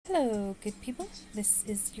Hello, good people. This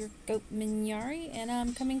is your goat Minyari, and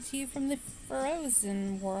I'm coming to you from the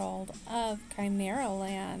frozen world of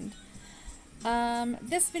Chimeraland.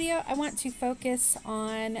 This video, I want to focus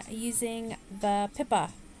on using the Pipa.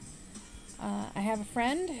 I have a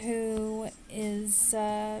friend who is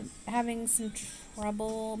having some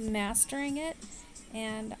trouble mastering it,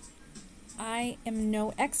 and I am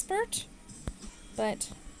no expert, but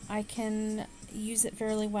I can use it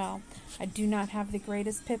fairly well. I do not have the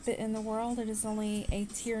greatest Pipa in the world. It is only a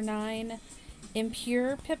tier 9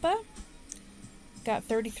 impure Pipa. Got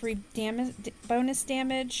 33 bonus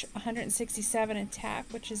damage, 167 attack,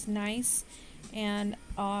 which is nice, and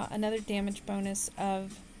another damage bonus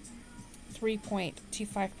of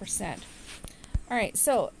 3.25%. Alright,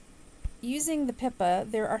 so using the Pipa,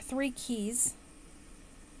 there are 3 keys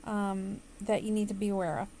that you need to be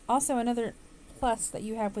aware of. Also, another plus that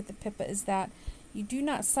you have with the Pipa is that you do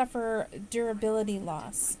not suffer durability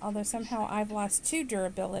loss, although somehow I've lost 2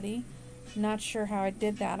 durability. Not sure how I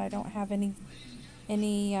did that. I don't have any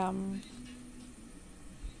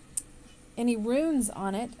runes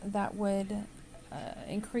on it that would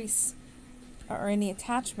increase, or any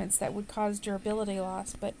attachments that would cause durability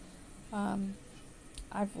loss, but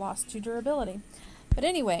I've lost 2 durability. But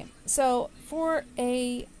anyway, so for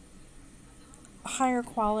a higher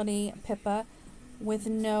quality Pipa with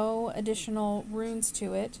no additional runes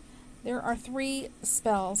to it, there are 3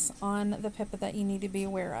 spells on the Pipa that you need to be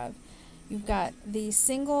aware of. You've got the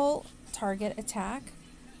single target attack.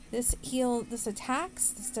 This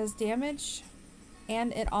attacks, this does damage,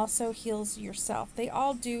 and it also heals yourself. They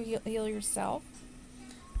all do heal yourself.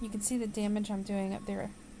 You can see the damage I'm doing up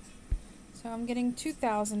there. So I'm getting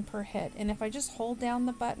 2,000 per hit, and if I just hold down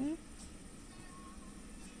the button,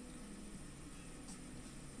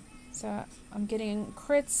 so I'm getting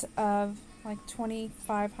crits of like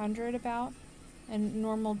 2,500 about, and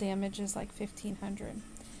normal damage is like 1,500.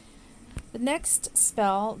 The next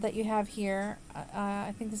spell that you have here,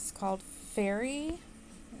 I think this is called Fairy.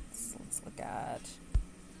 Let's look at.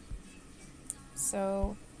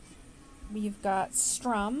 So we've got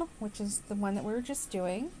Strum, which is the one that we were just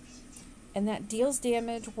doing, and that deals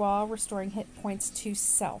damage while restoring hit points to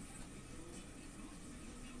self.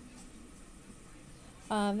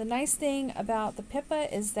 The nice thing about the Pipa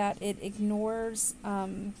is that it ignores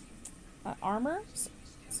armor,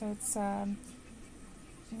 so it's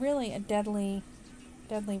really a deadly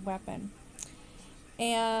weapon.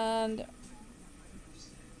 And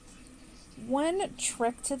one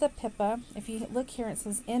trick to the Pipa, if you look here, it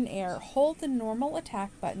says in air, hold the normal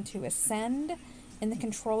attack button to ascend in the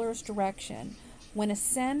controller's direction. When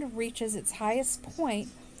ascend reaches its highest point,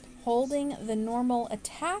 holding the normal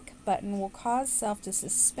attack button will cause self to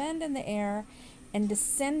suspend in the air, and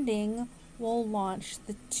descending will launch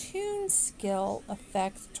the tune skill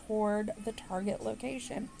effect toward the target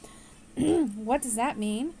location. What does that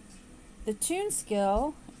mean? The tune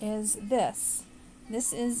skill is this.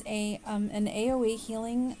 This is an AoE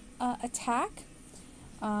healing attack.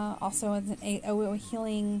 Also an AoE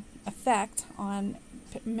healing effect on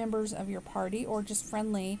members of your party, or just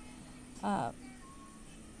friendly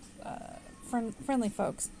friendly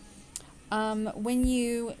folks. When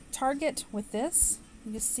you target with this,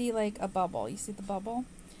 you see like a bubble. You see the bubble?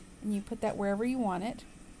 And you put that wherever you want it,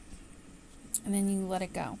 and then you let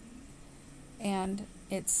it go. And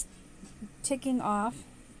it's ticking off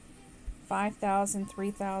 5,000,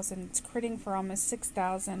 3,000. It's critting for almost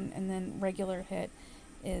 6,000, and then regular hit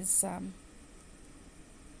is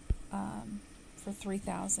for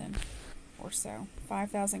 3,000 or so.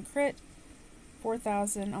 5,000 crit,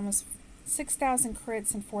 4,000, almost 6,000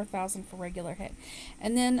 crits, and 4,000 for regular hit.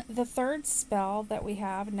 And then the third spell that we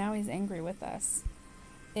have, now he's angry with us,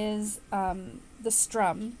 is the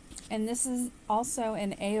Strum. And this is also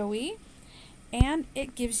an AoE, and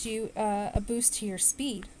it gives you a boost to your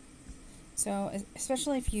speed. So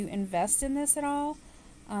especially if you invest in this at all,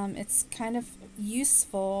 it's kind of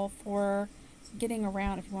useful for getting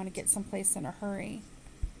around if you want to get someplace in a hurry.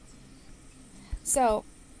 So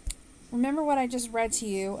remember what I just read to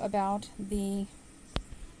you about the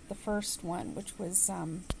first one, which was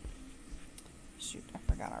shoot, I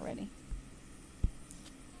forgot already.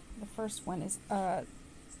 The first one is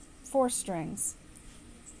 4 strings.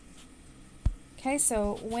 Okay,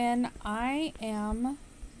 so when I'm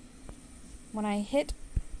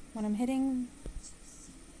hitting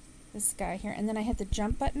this guy here, and then I hit the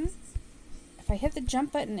jump button. If I hit the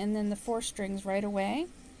jump button and then the 4 strings right away,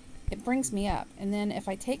 it brings me up. And then if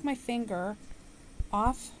I take my finger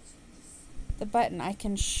off the button, I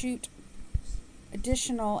can shoot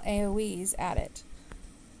additional AoEs at it.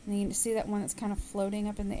 And you can see that one that's kind of floating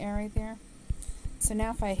up in the air right there. So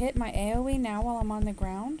now if I hit my AoE now while I'm on the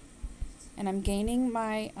ground, and I'm gaining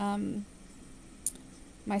my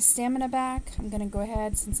my stamina back, I'm going to go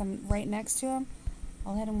ahead, since I'm right next to him,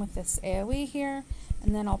 I'll hit him with this AoE here,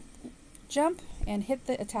 and then I'll jump and hit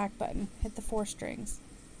the attack button, hit the 4 strings.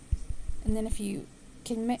 And then if you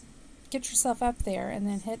can get yourself up there and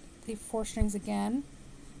then hit the 4 strings again,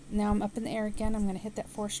 now I'm up in the air again, I'm going to hit that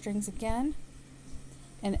 4 strings again.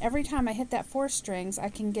 And every time I hit that 4 strings, I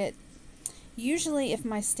can get, usually if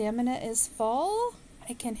my stamina is full,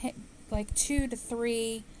 I can hit like 2 to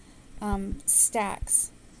 3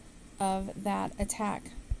 stacks of that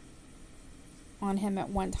attack on him at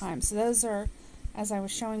one time. So those are, as I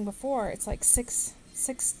was showing before, it's like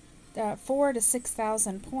 4 to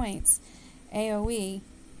 6,000 points AoE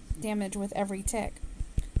damage with every tick.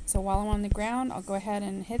 So while I'm on the ground, I'll go ahead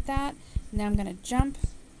and hit that. Now I'm going to jump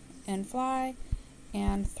and fly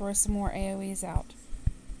and throw some more AoEs out.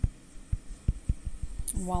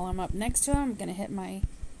 And while I'm up next to him, I'm going to hit my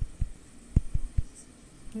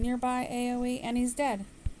nearby AoE, and he's dead.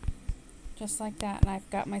 Just like that. And I've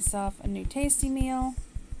got myself a new tasty meal.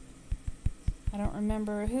 I don't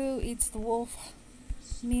remember who eats the wolf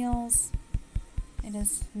meals. It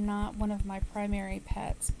is not one of my primary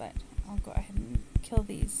pets, but I'll go ahead and kill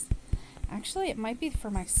these. Actually, it might be for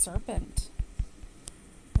my serpent.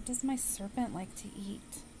 What does my serpent like to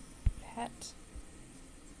eat? Pet.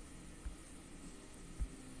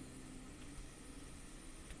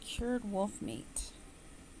 Cured wolf meat.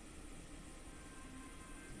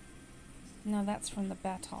 No, that's from the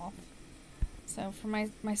Batol. So for my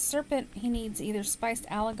serpent, he needs either spiced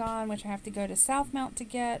alagon, which I have to go to Southmount to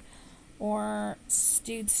get, or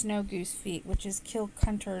stewed snow goose feet, which is kill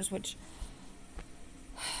hunters, which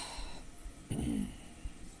I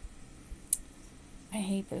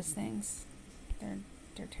hate those things. They're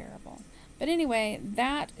terrible. But anyway,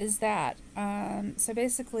 that is that. So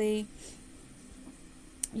basically,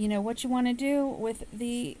 you know what you want to do with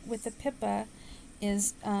the Pipa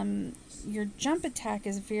is your jump attack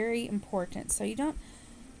is very important. So you don't.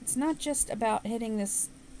 It's not just about hitting this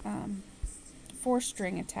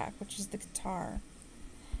 4-string attack, which is the guitar.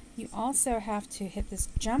 You also have to hit this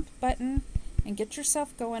jump button and get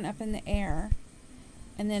yourself going up in the air.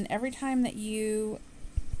 And then every time that you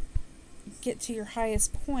get to your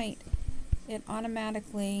highest point, it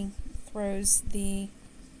automatically throws the...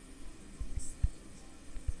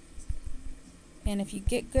 And if you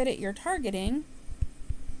get good at your targeting,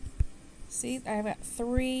 see, I've got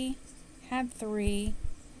had three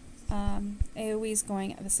AoEs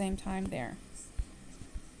going at the same time there.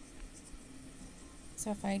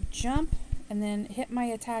 So if I jump and then hit my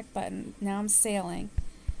attack button, now I'm sailing.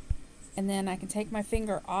 And then I can take my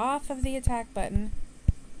finger off of the attack button.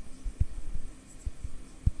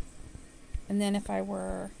 And then if I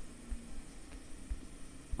were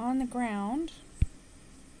on the ground,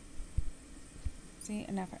 see,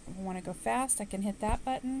 and if I want to go fast, I can hit that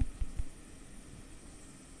button.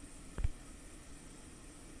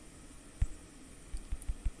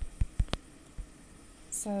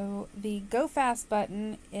 So the go fast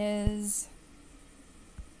button is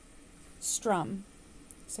strum.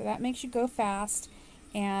 So that makes you go fast,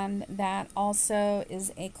 and that also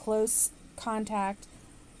is a close contact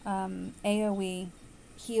AoE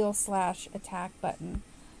heal / attack button.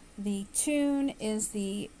 The tune is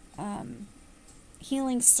the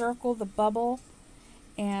healing circle, the bubble,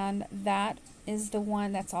 and that is the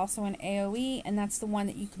one that's also an AoE, and that's the one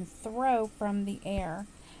that you can throw from the air.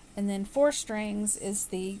 And then 4 strings is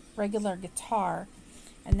the regular guitar,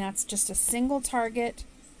 and that's just a single target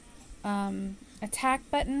attack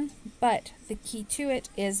button, but the key to it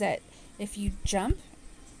is that if you jump,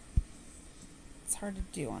 it's hard to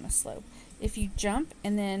do on a slope, if you jump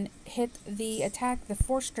and then hit the attack, the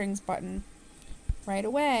 4 strings button right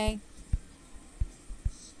away,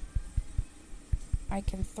 I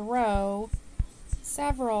can throw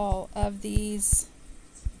several of these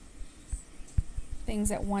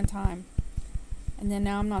things at one time. And then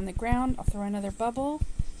now I'm on the ground, I'll throw another bubble,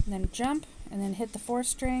 and then jump, and then hit the 4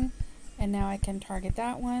 string, and now I can target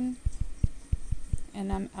that one.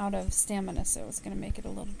 And I'm out of stamina, so it's going to make it a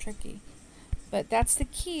little tricky. But that's the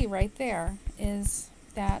key right there, is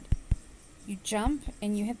that you jump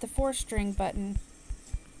and you hit the 4 string button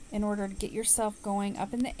in order to get yourself going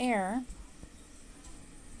up in the air.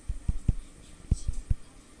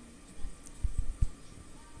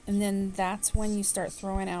 And then that's when you start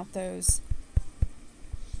throwing out those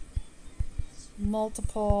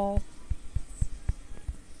multiple.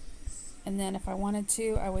 And then if I wanted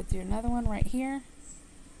to, I would do another one right here.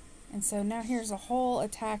 And so now here's a whole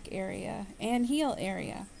attack area and heal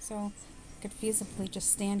area. So I could feasibly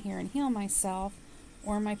just stand here and heal myself.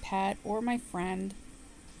 or my pet or my friend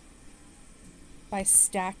by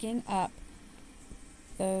stacking up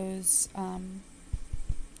those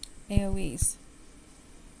AoEs.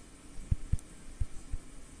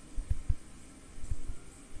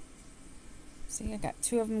 See, I got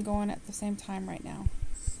 2 of them going at the same time right now.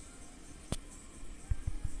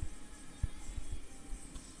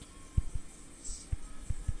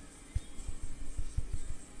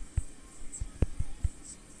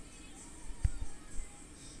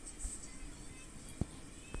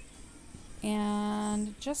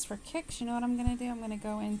 And just for kicks, you know what I'm going to do? I'm going to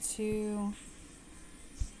go into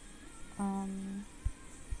a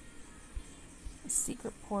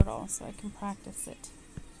secret portal so I can practice it.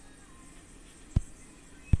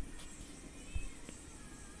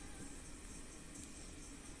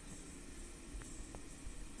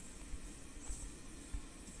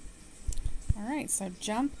 Alright, so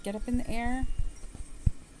jump, get up in the air,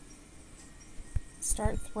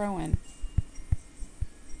 start throwing.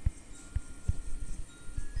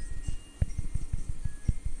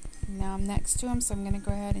 Now I'm next to him, so I'm going to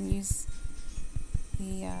go ahead and use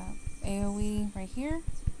the AoE right here.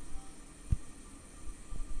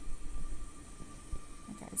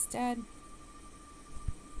 That guy's dead.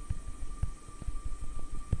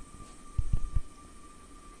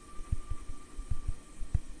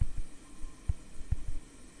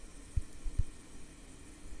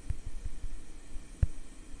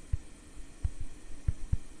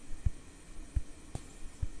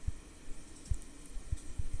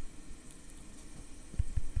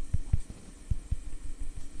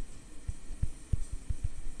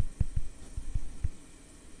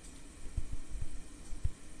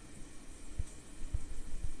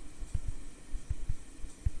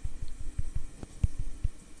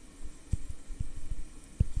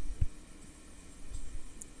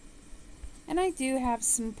 And I do have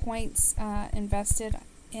some points invested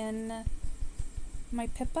in my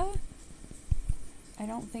Pipa. I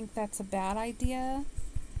don't think that's a bad idea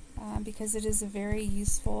because it is a very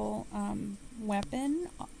useful weapon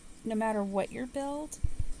no matter what your build.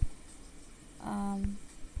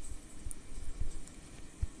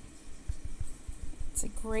 It's a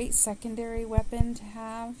great secondary weapon to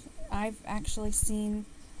have. I've actually seen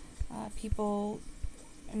people,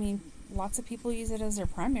 lots of people use it as their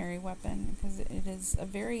primary weapon because it is a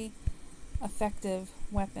very effective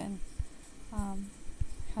weapon.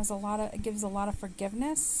 It gives a lot of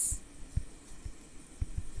forgiveness.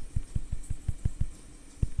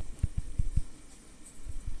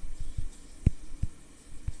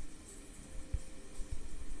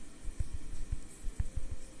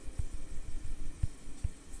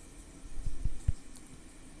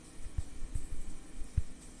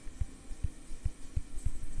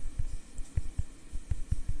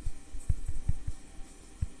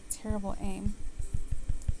 Terrible aim.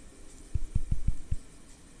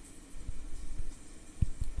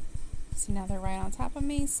 See, now they're right on top of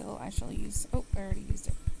me, so I shall use... Oh, I already used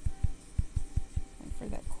it. Wait for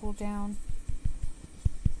that cooldown.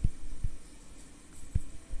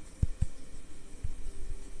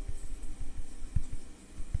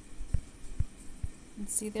 And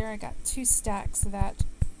see there, I got 2 stacks of that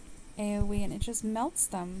AoE, and it just melts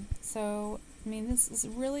them. So, this is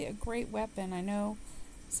really a great weapon. I know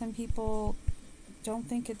some people don't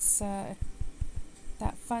think it's that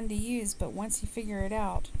fun to use, but once you figure it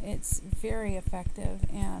out, it's very effective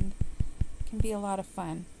and can be a lot of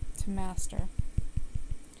fun to master.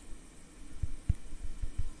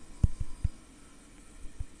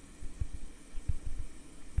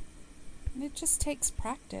 And it just takes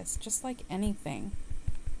practice, just like anything.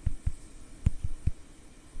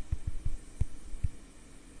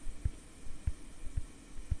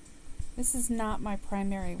 This is not my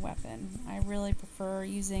primary weapon. I really prefer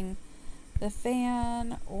using the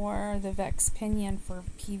fan or the Vex Pinion for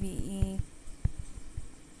PvE.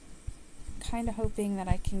 Kind of hoping that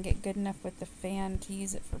I can get good enough with the fan to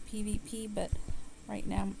use it for PvP, but right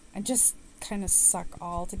now I just kind of suck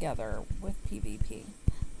all together with PvP.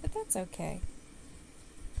 But that's okay.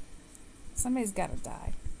 Somebody's got to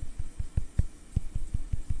die.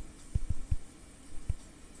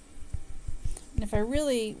 And if I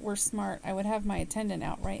really were smart, I would have my attendant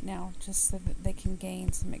out right now just so that they can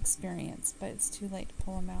gain some experience, but it's too late to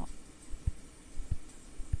pull them out.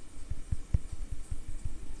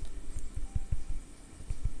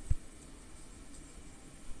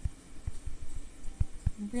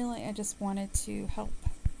 Really, I just wanted to help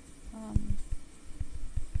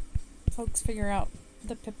folks figure out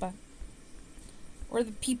the Pipa. Or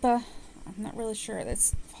the Pipa. I'm not really sure.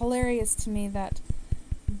 That's hilarious to me that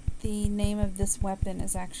the name of this weapon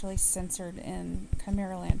is actually censored in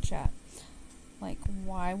Chimeraland chat. Like,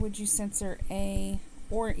 why would you censor a,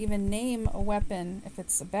 or even name a weapon if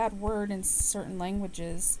it's a bad word in certain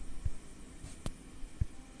languages?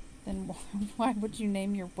 Then why would you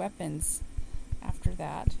name your weapons after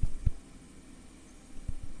that?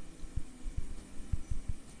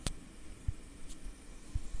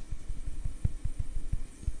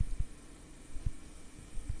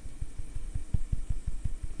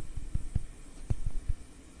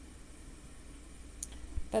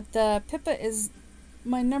 But the Pipa is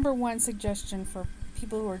my #1 suggestion for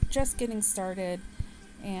people who are just getting started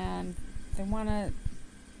and they want to,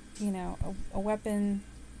 you know, a weapon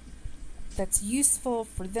that's useful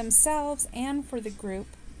for themselves and for the group.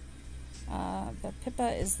 The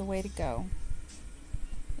Pipa is the way to go.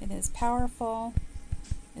 It is powerful,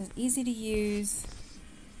 it is easy to use,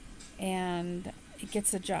 and it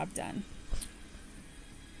gets the job done.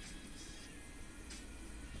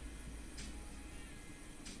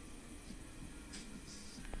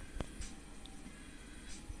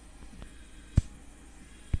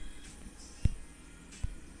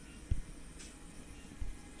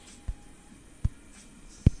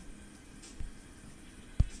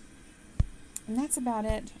 And that's about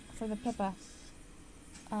it for the Pipa.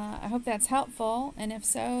 I hope that's helpful, and if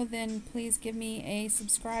so, then please give me a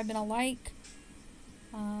subscribe and a like,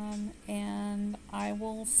 and I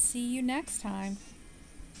will see you next time.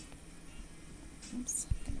 Oops.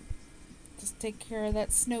 Just take care of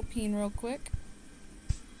that snow peen real quick.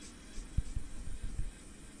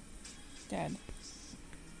 Dead.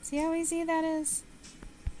 See how easy that is?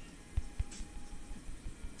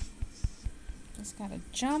 Just gotta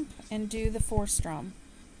jump and do the 4-strum.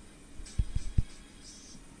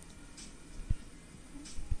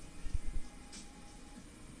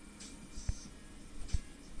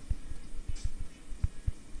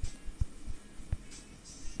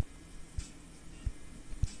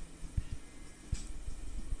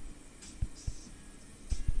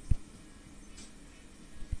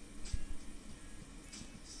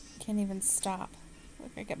 Can't even stop.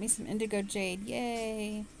 Look, I got me some indigo jade.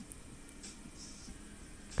 Yay!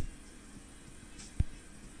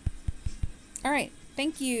 Alright,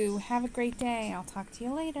 thank you. Have a great day. I'll talk to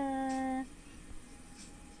you later.